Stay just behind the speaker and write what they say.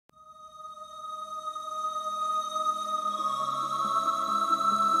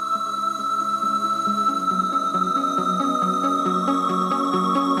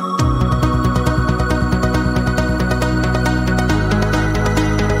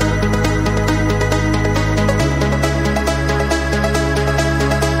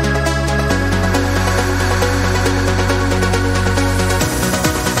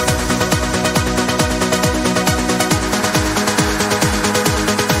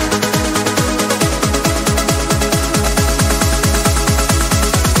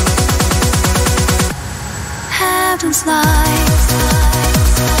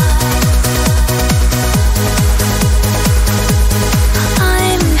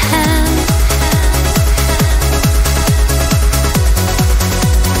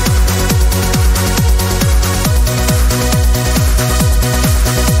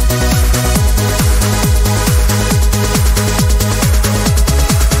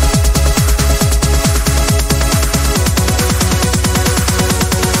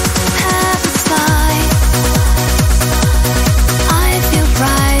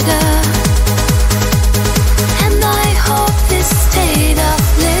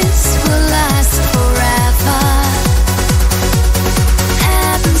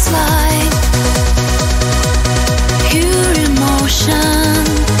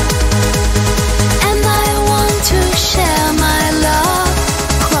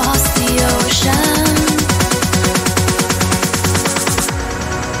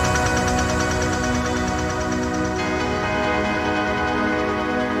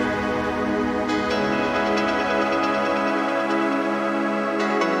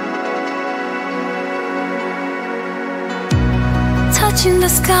touching the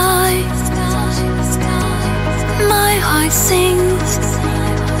sky. My heart sings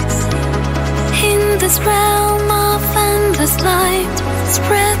in this realm of endless light.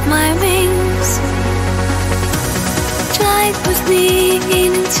 Spread my wings, glide with me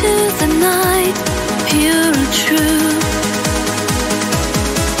into the night, pure and true.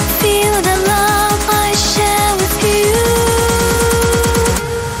 Feel the love I share with you.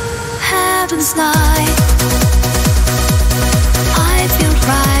 Heaven's light, I feel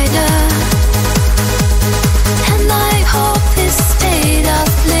brighter, and I hope this state of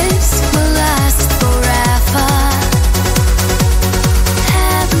bliss will last forever.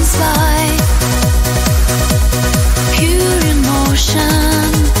 Heaven's light, pure emotion,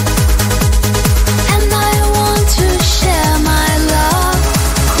 and I want to share my love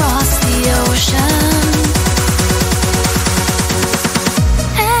across the ocean.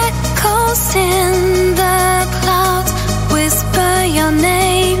 Echoes in the clouds whisper your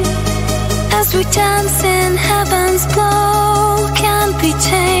name as we dance in heaven's glow. Can't be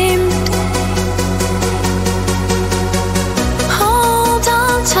tamed.